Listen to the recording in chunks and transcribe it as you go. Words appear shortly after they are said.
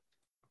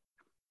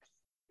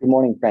Good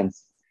morning,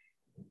 friends.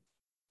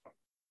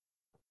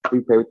 Will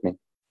you pray with me?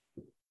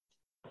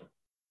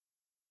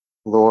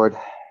 Lord,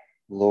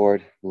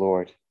 Lord,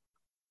 Lord,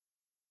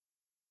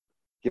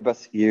 give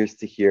us ears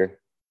to hear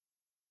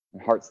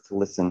and hearts to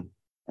listen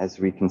as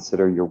we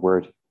consider your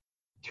word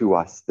to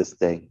us this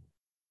day.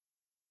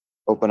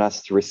 Open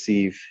us to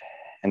receive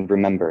and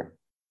remember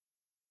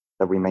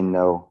that we may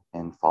know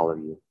and follow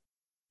you.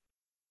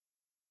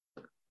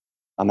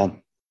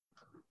 Amen.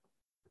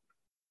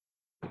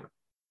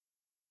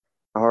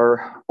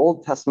 Our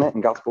Old Testament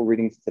and Gospel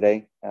readings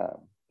today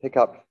pick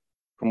up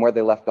from where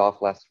they left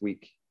off last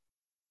week.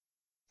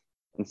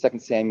 In 2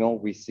 Samuel,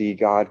 we see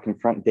God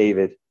confront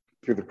David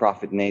through the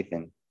prophet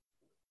Nathan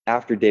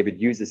after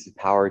David uses his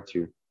power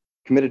to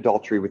commit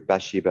adultery with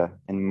Bathsheba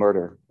and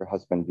murder her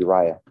husband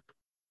Uriah.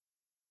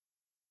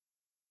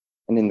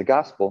 And in the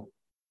Gospel,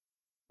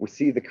 we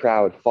see the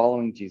crowd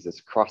following Jesus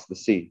cross the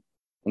sea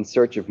in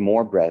search of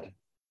more bread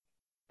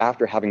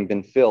after having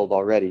been filled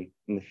already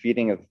in the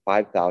feeding of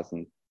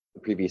 5,000 the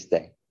previous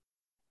day.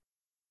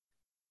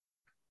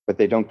 But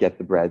they don't get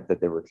the bread that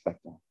they were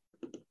expecting.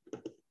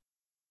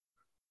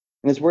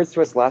 In his words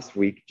to us last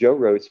week, Joe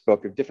Rose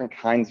spoke of different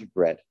kinds of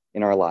bread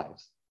in our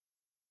lives.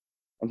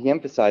 And he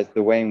emphasized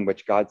the way in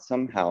which God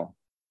somehow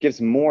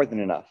gives more than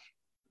enough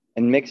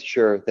and makes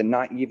sure that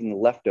not even the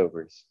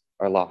leftovers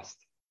are lost.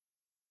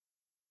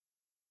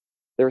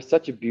 There is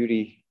such a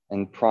beauty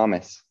and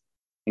promise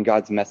in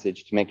God's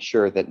message to make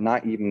sure that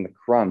not even the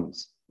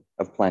crumbs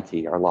of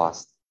plenty are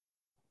lost,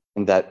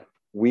 and that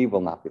we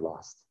will not be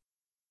lost.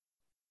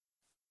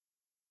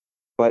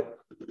 But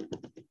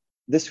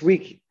this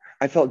week,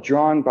 I felt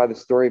drawn by the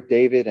story of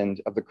David and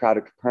of the crowd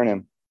at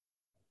Capernaum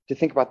to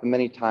think about the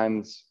many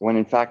times when,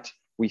 in fact,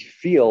 we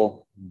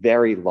feel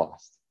very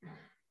lost,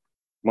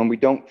 when we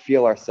don't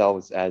feel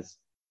ourselves as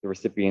the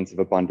recipients of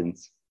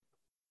abundance,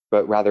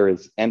 but rather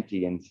as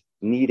empty and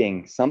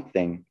needing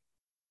something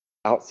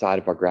outside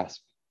of our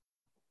grasp,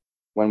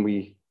 when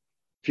we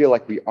feel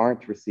like we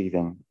aren't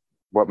receiving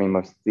what we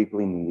most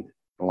deeply need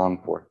and long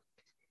for.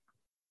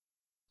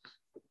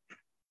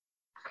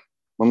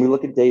 When we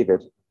look at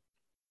David,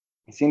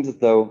 it seems as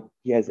though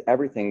he has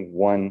everything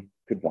one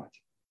could want.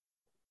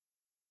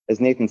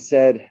 As Nathan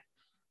said,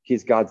 he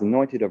is God's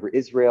anointed over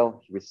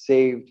Israel. He was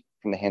saved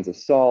from the hands of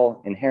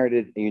Saul,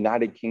 inherited a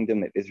united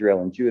kingdom of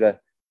Israel and Judah,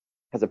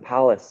 has a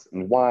palace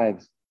and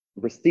wives,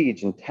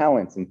 prestige and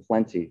talents and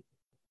plenty.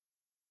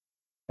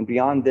 And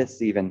beyond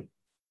this even,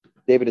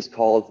 David is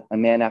called a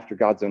man after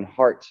God's own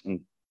heart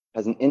and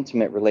has an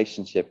intimate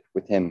relationship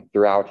with him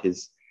throughout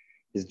his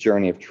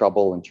journey of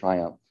trouble and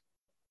triumph.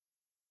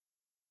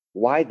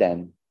 Why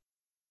then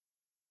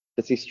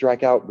does he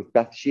strike out with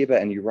Bathsheba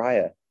and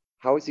Uriah?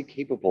 How is he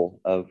capable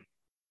of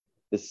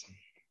this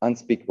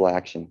unspeakable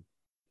action?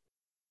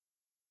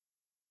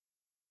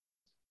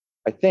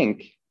 I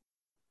think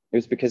it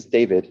was because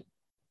David,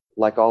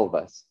 like all of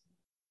us,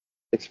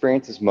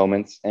 experiences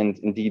moments and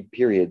indeed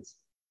periods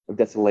of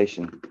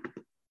desolation,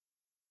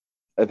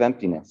 of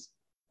emptiness.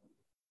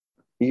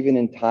 Even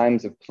in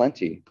times of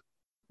plenty,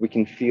 we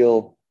can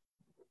feel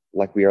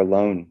like we are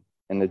alone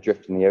and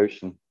adrift in the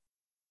ocean.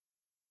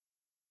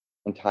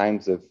 In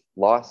times of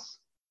loss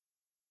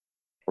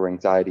or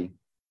anxiety,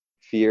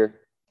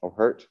 fear or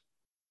hurt,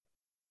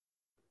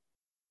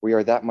 we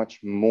are that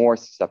much more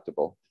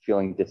susceptible to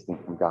feeling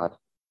distant from God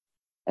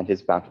and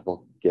his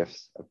bountiful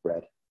gifts of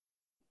bread.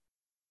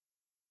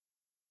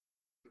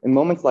 In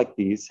moments like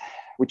these,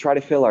 we try to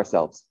fill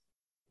ourselves,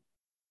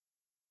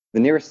 the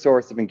nearest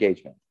source of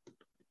engagement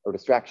or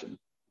distraction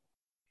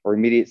or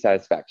immediate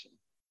satisfaction.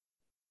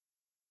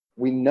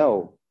 We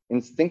know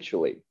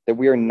instinctually that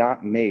we are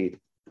not made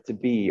to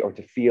be or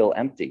to feel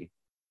empty.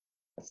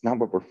 That's not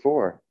what we're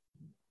for.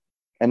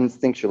 And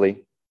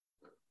instinctually,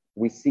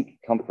 we seek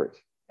comfort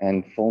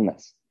and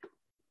fullness.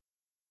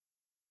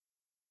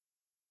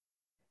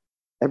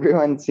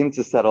 Everyone seems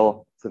to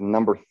settle to the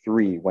number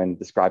 3 when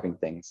describing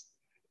things.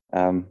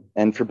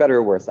 And for better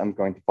or worse, I'm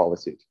going to follow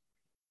suit.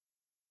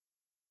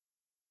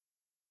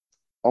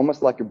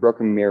 Almost like a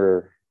broken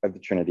mirror of the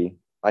Trinity,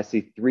 I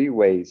see 3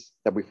 ways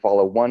that we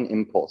follow one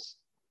impulse,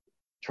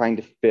 trying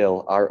to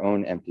fill our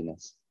own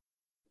emptiness.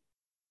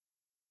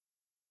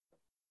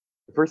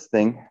 The first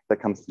thing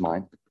that comes to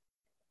mind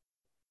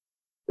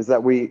is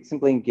that we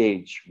simply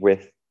engage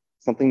with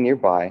something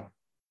nearby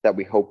that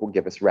we hope will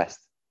give us rest.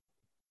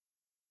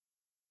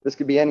 This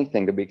could be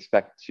anything that we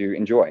expect to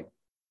enjoy: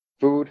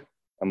 food,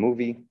 a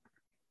movie,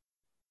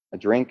 a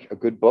drink, a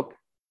good book.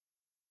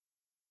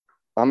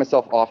 I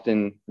myself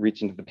often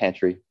reach into the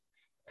pantry.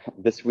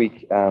 This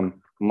week,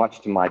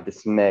 much to my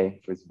dismay,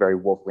 it was very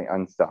woefully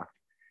unstocked.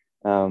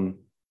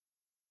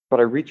 But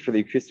I reach for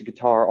the acoustic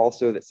guitar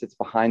also that sits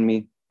behind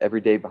me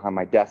every day behind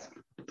my desk.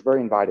 It's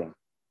very inviting.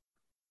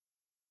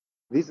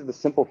 These are the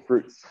simple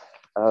fruits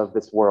of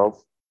this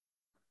world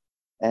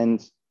and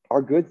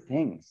are good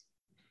things.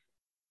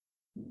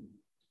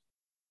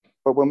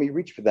 But when we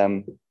reach for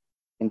them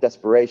in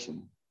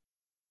desperation,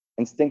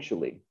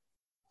 instinctually,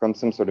 from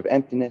some sort of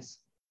emptiness,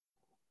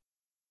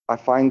 I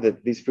find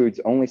that these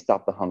foods only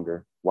stop the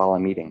hunger while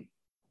I'm eating.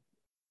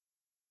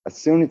 As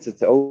soon as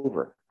it's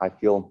over, I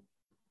feel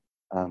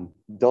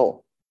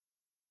dull.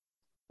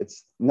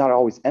 It's not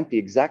always empty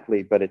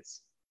exactly, but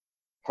it's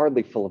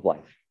hardly full of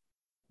life.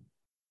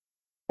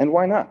 And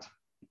why not?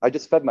 I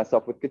just fed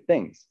myself with good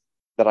things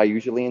that I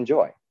usually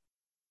enjoy.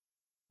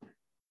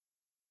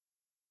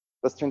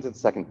 Let's turn to the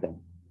second thing.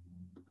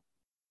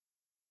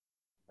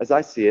 As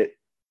I see it,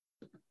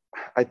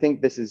 I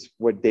think this is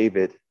what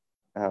David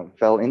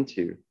fell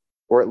into,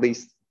 or at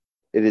least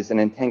it is an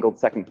entangled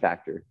second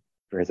factor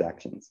for his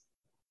actions.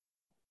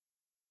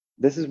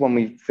 This is when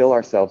we fill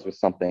ourselves with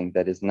something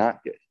that is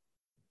not good.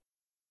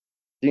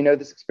 Do you know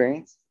this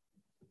experience?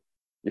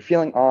 You're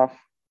feeling off,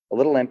 a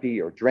little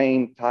empty or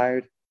drained,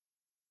 tired,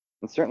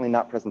 and certainly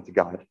not present to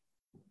God.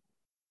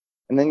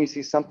 And then you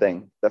see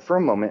something that for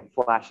a moment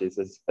flashes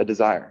as a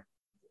desire,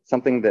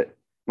 something that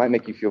might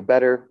make you feel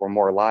better or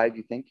more alive,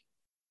 you think.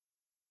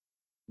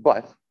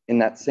 But in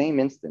that same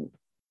instant,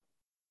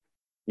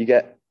 you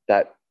get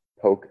that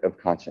poke of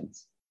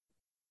conscience.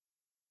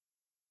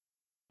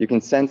 You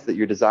can sense that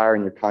your desire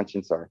and your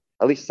conscience are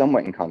at least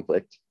somewhat in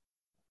conflict.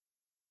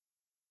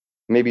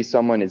 Maybe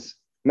someone is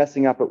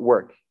messing up at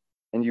work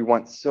and you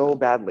want so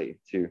badly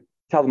to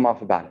tell them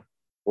off about it,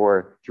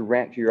 or to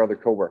rant to your other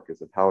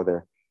coworkers of how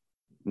they're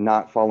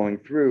not following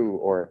through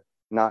or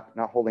not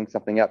holding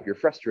something up. You're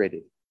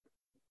frustrated,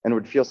 and it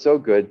would feel so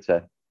good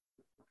to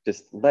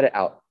just let it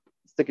out,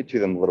 stick it to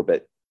them a little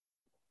bit.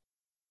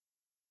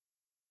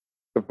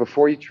 But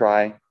before you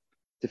try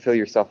to fill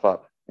yourself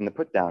up in the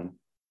put down,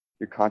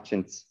 your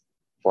conscience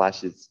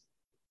flashes,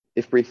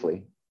 if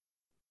briefly.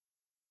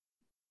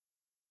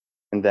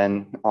 And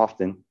then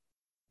often,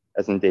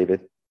 as in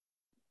David,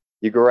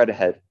 you go right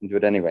ahead and do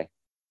it anyway.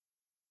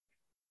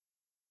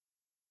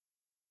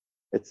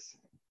 It's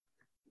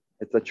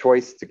a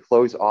choice to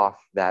close off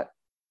that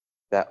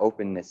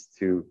openness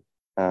to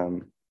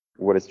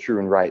what is true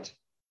and right,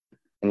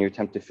 and you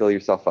attempt to fill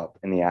yourself up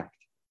in the act.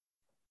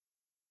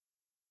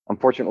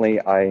 Unfortunately,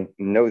 I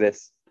know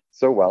this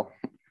so well.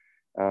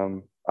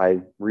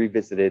 I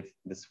revisited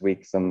this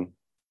week some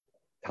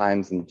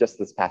times in just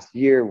this past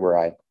year where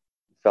I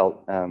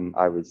felt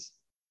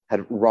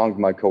had wronged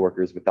my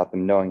coworkers without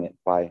them knowing it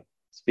by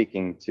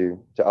speaking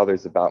to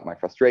others about my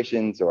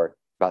frustrations or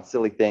about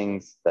silly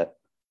things that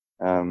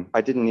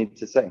I didn't need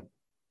to say.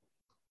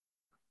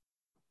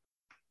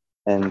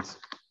 And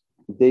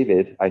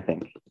David, I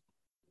think,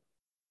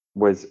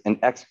 was an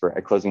expert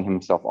at closing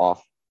himself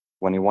off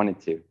when he wanted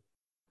to.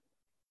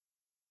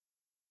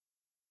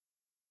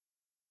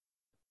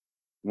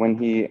 When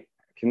he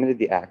committed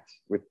the act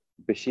with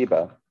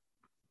Bathsheba,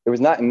 it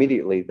was not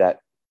immediately that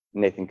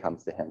Nathan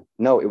comes to him.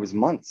 No, it was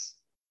months.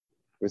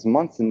 It was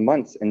months and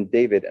months, and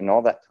David, and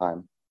all that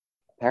time,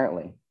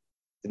 apparently,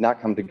 did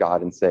not come to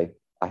God and say,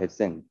 I have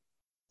sinned,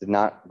 did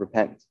not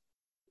repent.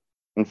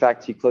 In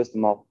fact, he closed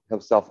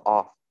himself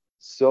off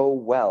so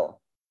well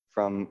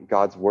from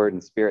God's word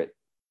and spirit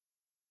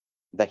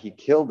that he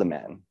killed a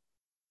man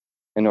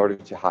in order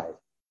to hide.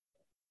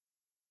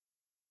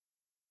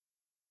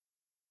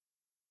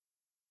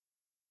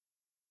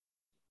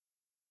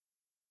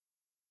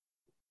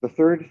 The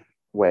third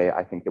way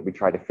I think that we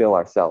try to fill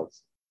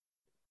ourselves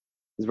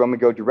is when we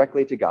go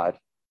directly to God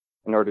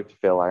in order to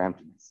fill our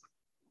emptiness.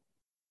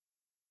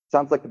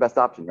 Sounds like the best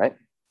option, right?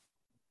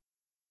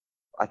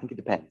 I think it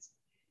depends.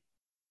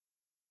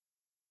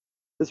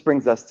 This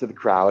brings us to the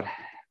crowd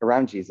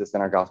around Jesus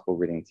in our gospel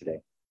reading today.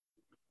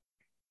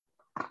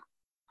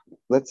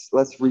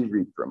 Let's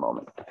reread for a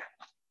moment.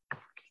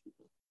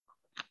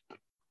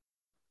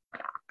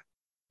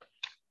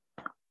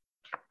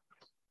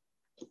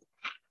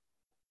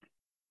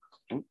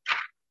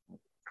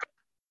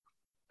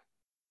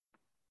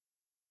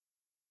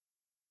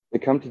 They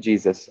come to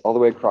Jesus all the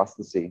way across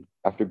the sea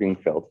after being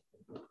filled.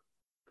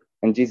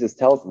 And Jesus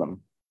tells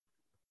them,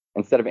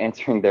 instead of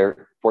answering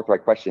their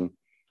forthright question,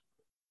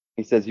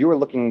 he says, you are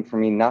looking for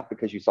me not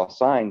because you saw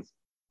signs,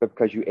 but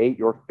because you ate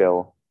your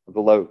fill of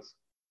the loaves.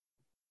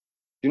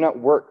 Do not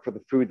work for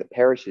the food that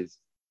perishes,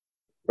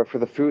 but for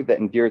the food that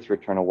endures for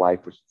eternal life,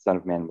 which the Son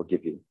of Man will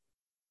give you.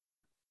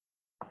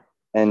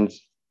 And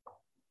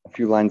a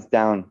few lines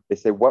down, they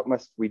say, what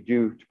must we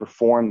do to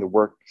perform the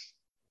works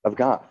of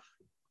God?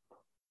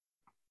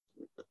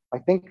 I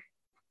think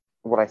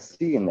what I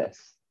see in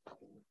this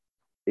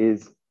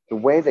is the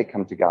way they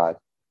come to God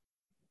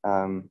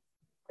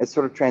is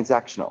sort of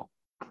transactional.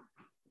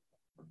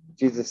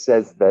 Jesus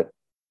says that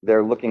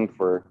they're looking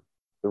for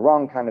the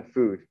wrong kind of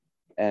food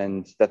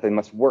and that they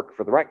must work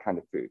for the right kind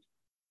of food.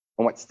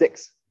 And what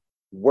sticks?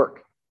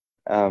 Work.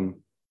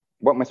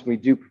 What must we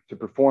do to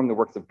perform the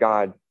works of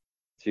God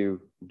to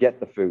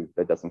get the food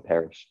that doesn't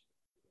perish?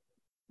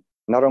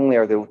 Not only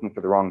are they looking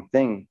for the wrong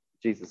thing,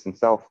 Jesus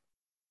himself,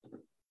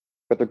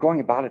 but they're going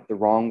about it the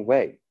wrong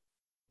way,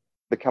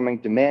 becoming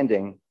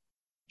demanding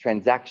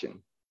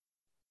transaction,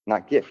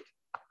 not gift.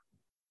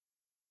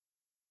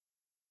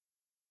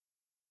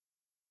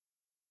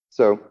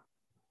 So,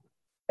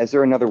 is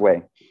there another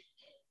way?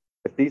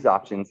 If these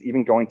options,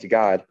 even going to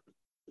God,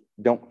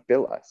 don't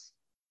fill us,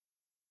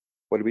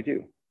 what do we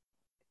do?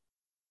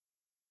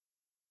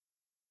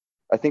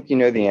 I think you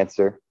know the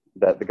answer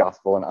that the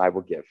gospel and I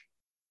will give.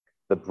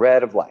 The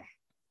bread of life.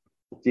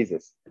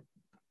 Jesus.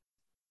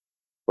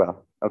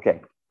 Well,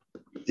 okay.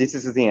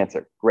 Jesus is the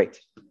answer. Great.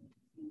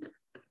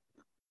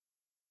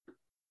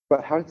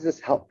 But how does this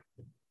help?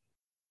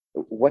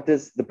 What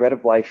does the bread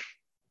of life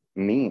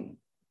mean?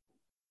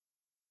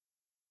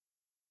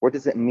 What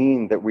does it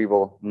mean that we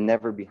will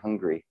never be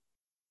hungry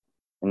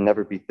and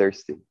never be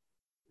thirsty?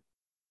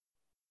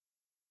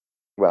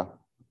 Well,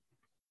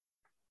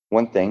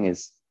 one thing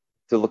is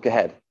to look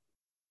ahead.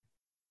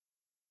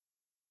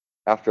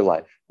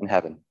 Afterlife in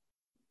heaven.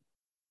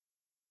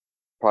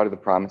 Part of the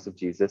promise of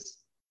Jesus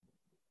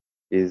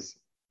is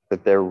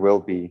that there will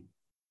be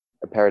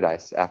a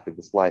paradise after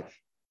this life,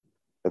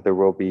 that there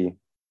will be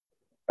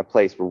a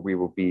place where we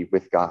will be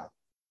with God.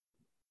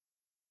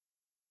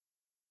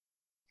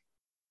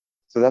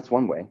 So that's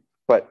one way,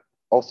 but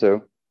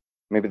also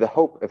maybe the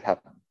hope of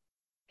heaven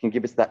can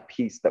give us that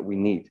peace that we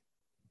need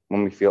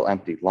when we feel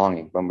empty,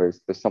 longing, when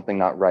there's something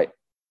not right.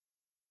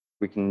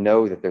 We can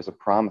know that there's a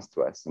promise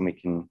to us and we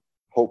can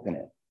hope in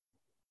it,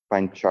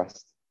 find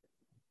trust.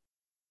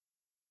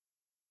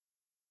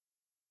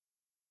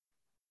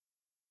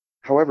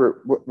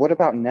 However, what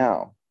about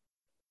now?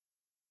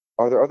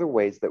 Are there other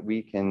ways that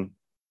we can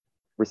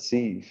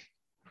receive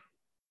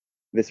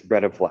this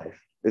bread of life?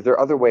 Is there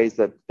other ways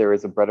that there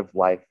is a bread of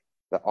life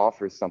that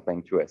offers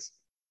something to us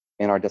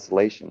in our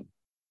desolation?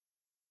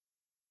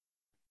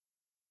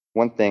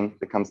 One thing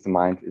that comes to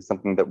mind is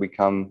something that we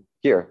come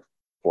here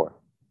for,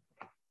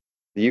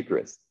 the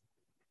Eucharist,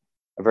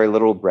 a very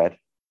little bread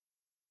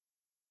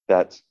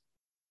that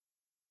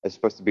is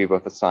supposed to be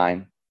both a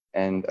sign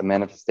and a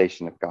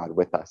manifestation of God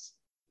with us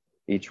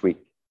each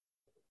week.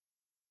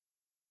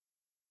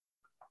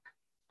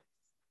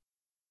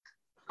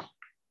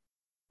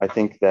 I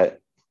think that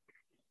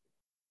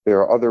there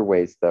are other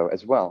ways, though,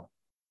 as well.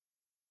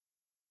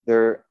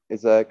 There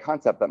is a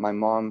concept that my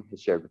mom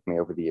has shared with me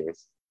over the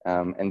years,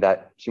 and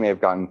that she may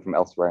have gotten from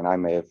elsewhere, and I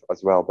may have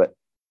as well, but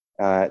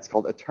it's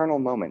called eternal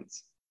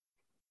moments.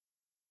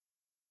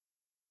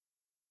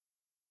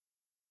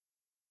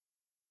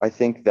 I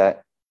think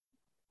that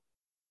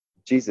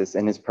Jesus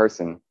in his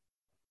person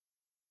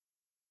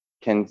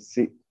can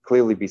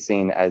clearly be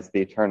seen as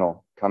the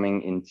eternal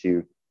coming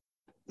into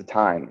the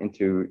time,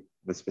 into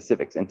the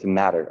specifics, into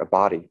matter, a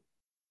body.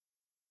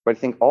 But I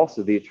think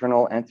also the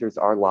eternal enters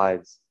our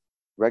lives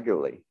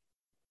regularly,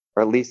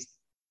 or at least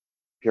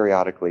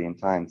periodically in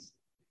times.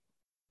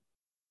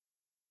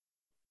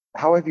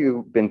 How have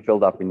you been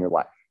filled up in your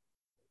life?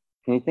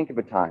 Can you think of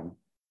a time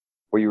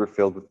where you were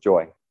filled with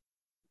joy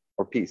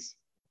or peace?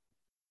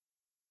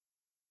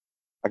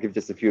 I'll give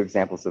just a few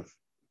examples of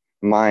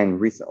mine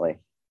recently.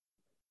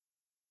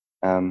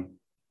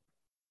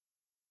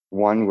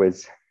 One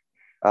was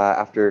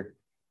after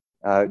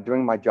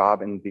doing my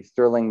job in the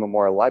Sterling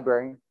Memorial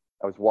Library.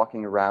 I was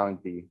walking around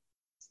the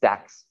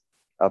stacks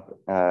up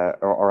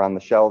or on the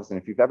shelves,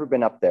 and if you've ever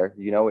been up there,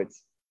 you know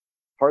it's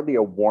hardly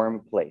a warm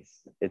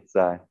place. It's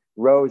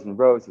rows and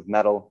rows of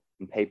metal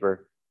and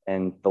paper,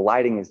 and the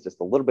lighting is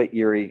just a little bit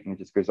eerie, and it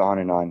just goes on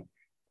and on.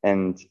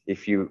 And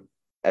if you,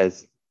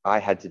 as I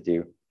had to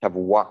do, have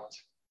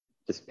walked,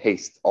 just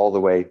paced all the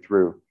way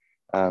through,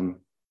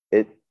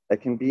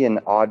 it can be an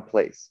odd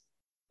place.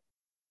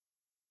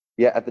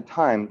 Yet at the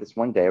time, this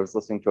one day, I was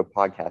listening to a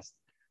podcast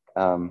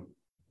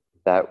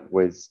that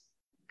was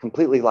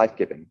completely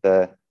life-giving.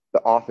 The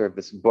author of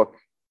this book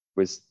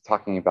was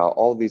talking about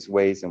all these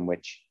ways in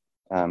which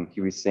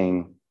he was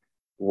seeing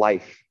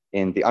life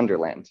in the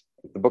Underland.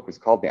 The book was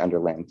called The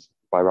Underland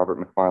by Robert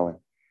McFarlane.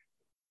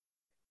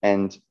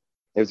 And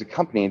it was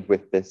accompanied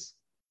with this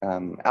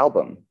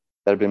album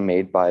that had been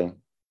made by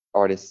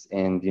artists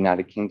in the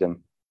United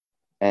Kingdom.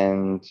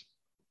 And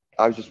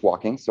I was just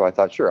walking, so I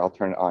thought, sure, I'll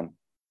turn it on.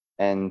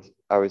 And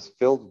I was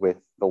filled with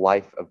the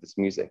life of this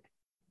music.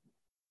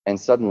 And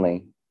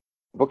suddenly,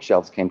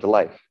 bookshelves came to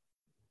life.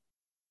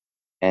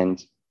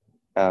 And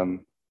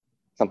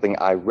something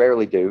I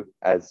rarely do,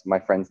 as my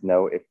friends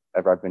know if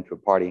ever I've been to a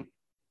party,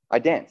 I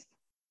danced.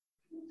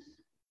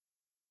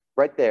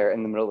 Right there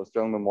in the middle of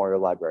Sterling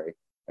Memorial Library,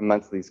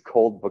 amongst these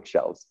cold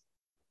bookshelves,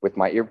 with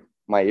my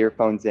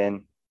earphones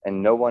in,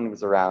 and no one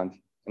was around.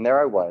 And there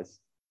I was,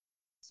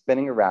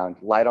 spinning around,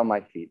 light on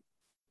my feet,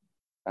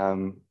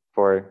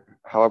 for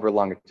however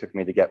long it took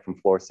me to get from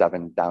floor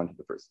 7 down to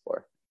the first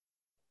floor.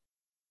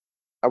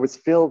 I was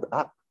filled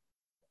up.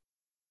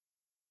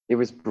 It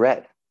was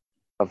bread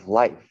of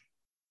life.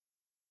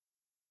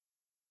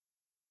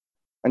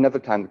 Another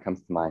time that comes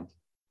to mind.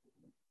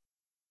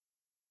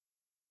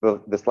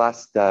 Well, this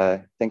last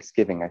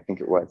Thanksgiving, I think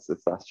it was,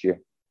 this last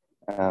year,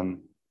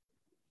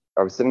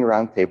 I was sitting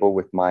around the table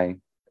with my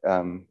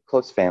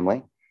close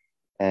family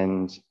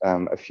and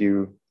a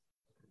few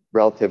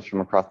relatives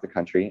from across the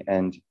country,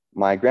 and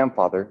my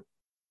grandfather,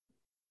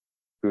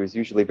 who is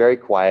usually very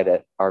quiet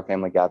at our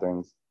family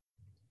gatherings,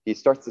 he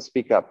starts to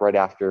speak up right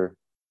after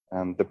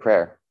the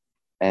prayer.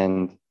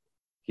 And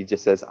he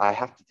just says, I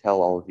have to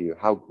tell all of you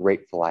how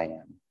grateful I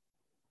am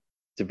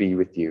to be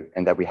with you,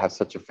 and that we have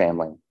such a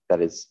family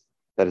that is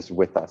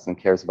with us and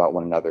cares about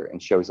one another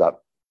and shows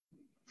up.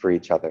 for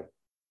each other.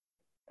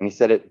 And he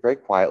said it very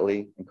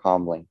quietly and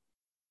calmly.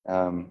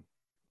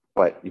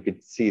 But you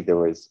could see there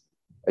was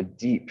a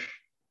deep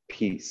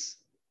peace,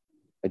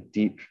 a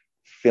deep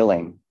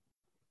filling.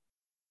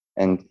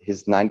 And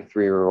his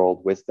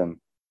 93-year-old wisdom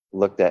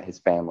looked at his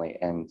family,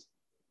 and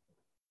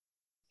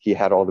he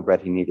had all the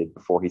bread he needed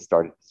before he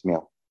started his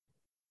meal.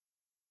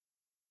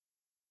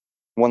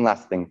 One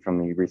last thing from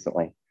me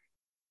recently.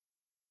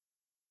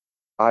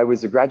 I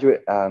was a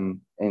graduate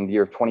in the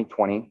year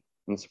 2020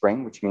 in the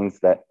spring, which means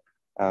that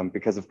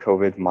because of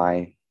COVID,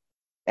 my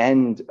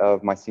end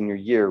of my senior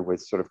year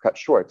was sort of cut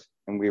short,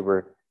 and we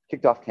were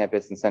kicked off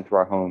campus and sent to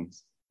our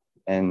homes.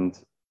 And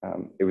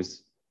it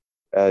was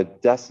a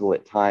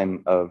desolate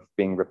time of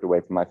being ripped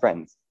away from my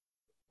friends.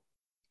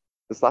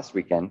 This last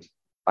weekend,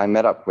 I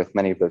met up with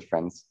many of those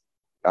friends,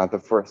 the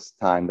first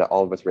time that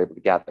all of us were able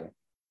to gather.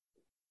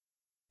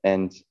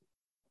 And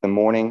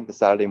the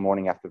Saturday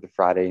morning after the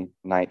Friday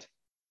night,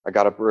 I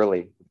got up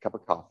early with a cup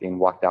of coffee and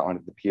walked out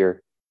onto the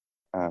pier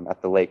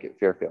at the lake at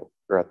Fairfield,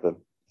 or at the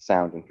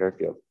Sound in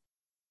Fairfield.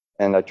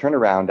 And I turned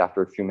around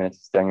after a few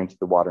minutes staring into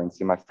the water and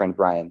see my friend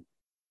Brian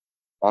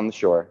on the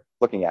shore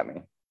looking at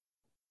me.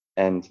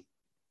 And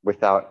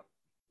without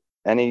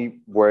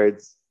any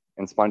words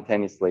and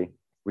spontaneously,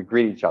 we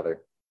greet each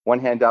other, one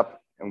hand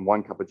up and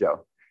one cup of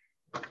joe.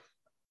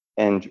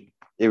 And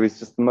it was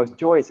just the most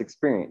joyous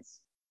experience.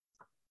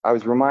 I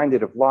was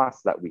reminded of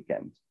loss that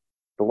weekend,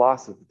 the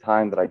loss of the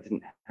time that I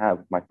didn't have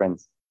with my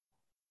friends.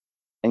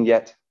 And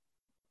yet,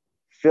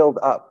 filled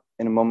up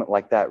in a moment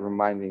like that,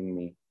 reminding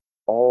me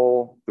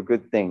all the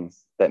good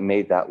things that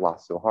made that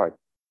loss so hard.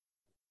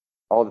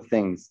 All the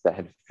things that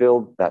had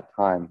filled that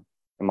time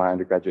in my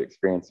undergraduate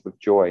experience with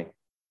joy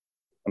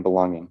and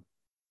belonging.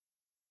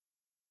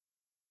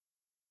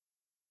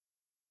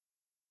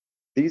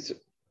 These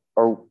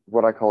are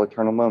what I call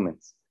eternal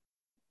moments,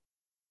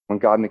 when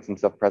God makes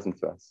himself present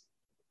to us.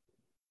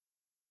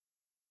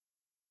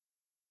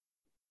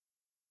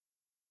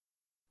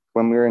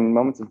 When we're in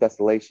moments of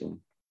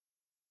desolation,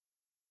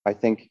 I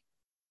think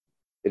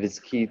it is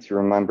key to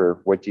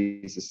remember what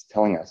Jesus is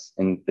telling us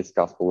in this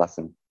gospel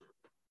lesson,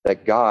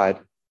 that God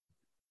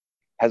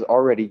has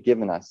already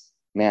given us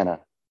manna.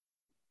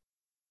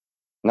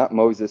 Not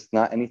Moses,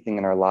 not anything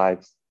in our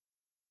lives,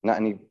 not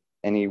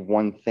any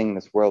one thing in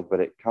this world,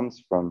 but it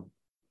comes from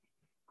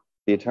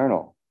the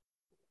eternal.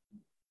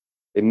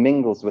 It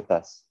mingles with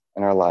us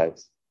in our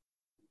lives.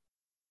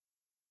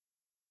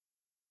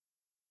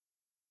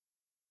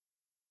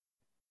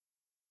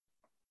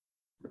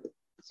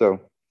 So,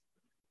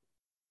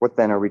 what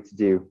then are we to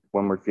do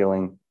when we're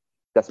feeling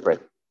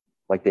desperate,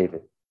 like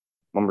David?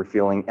 When we're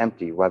feeling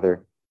empty,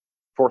 whether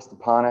forced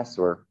upon us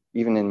or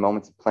even in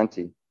moments of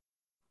plenty?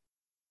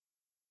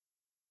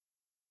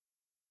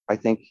 I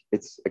think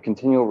it's a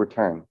continual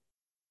return.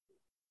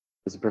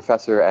 There's a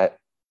professor at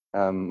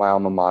my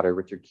alma mater,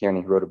 Richard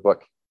Kearney, who wrote a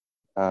book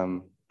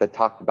that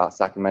talked about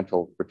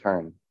sacramental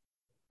return,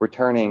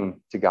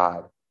 returning to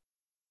God,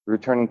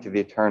 returning to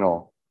the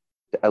eternal,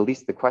 to at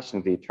least the question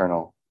of the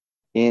eternal,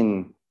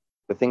 in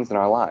the things in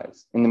our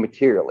lives, in the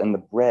material, in the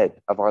bread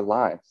of our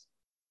lives.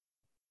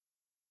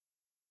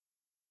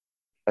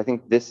 I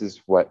think this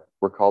is what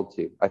we're called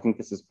to. I think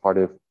this is part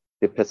of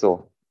the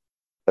epistle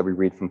that we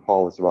read from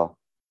Paul as well.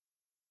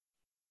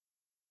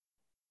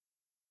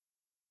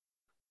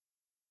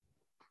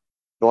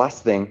 The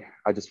last thing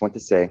I just want to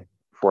say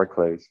before I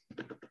close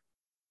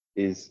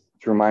is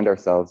to remind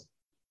ourselves,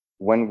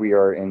 when we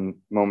are in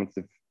moments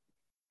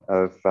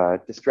of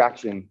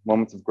distraction,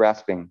 moments of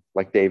grasping,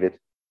 like David,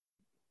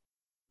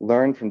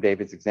 learn from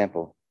David's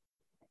example.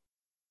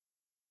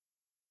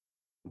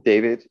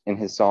 David, in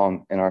his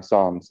psalm, in our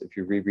Psalms, if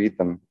you reread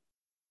them,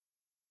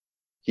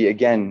 he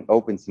again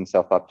opens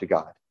himself up to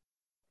God.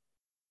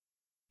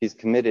 He's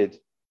committed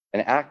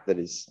an act that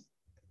is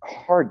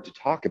hard to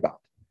talk about,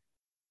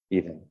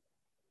 even.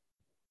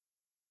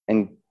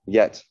 And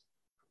yet,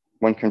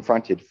 when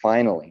confronted,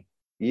 finally,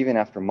 even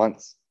after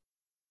months,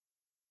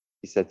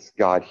 he says,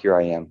 God, here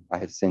I am, I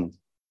have sinned.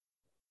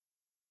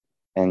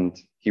 And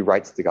he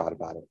writes to God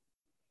about it.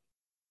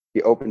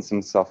 He opens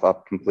himself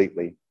up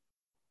completely.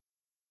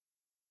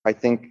 I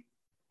think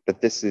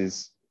that this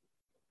is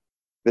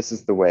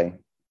the way,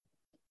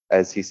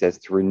 as he says,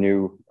 to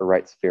renew a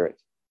right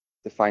spirit,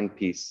 to find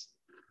peace,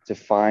 to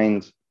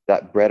find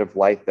that bread of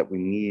life that we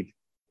need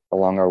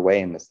along our way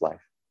in this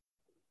life,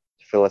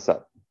 to fill us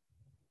up.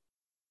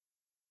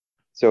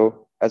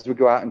 So as we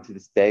go out into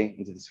this day,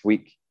 into this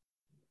week,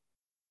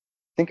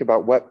 think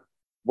about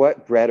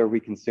what bread are we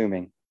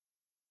consuming,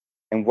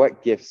 and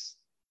what gifts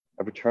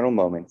of eternal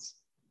moments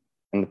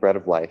and the bread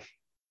of life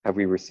have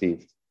we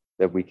received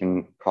that we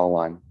can call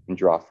on and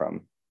draw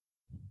from.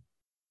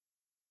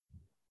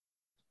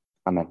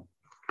 Amen.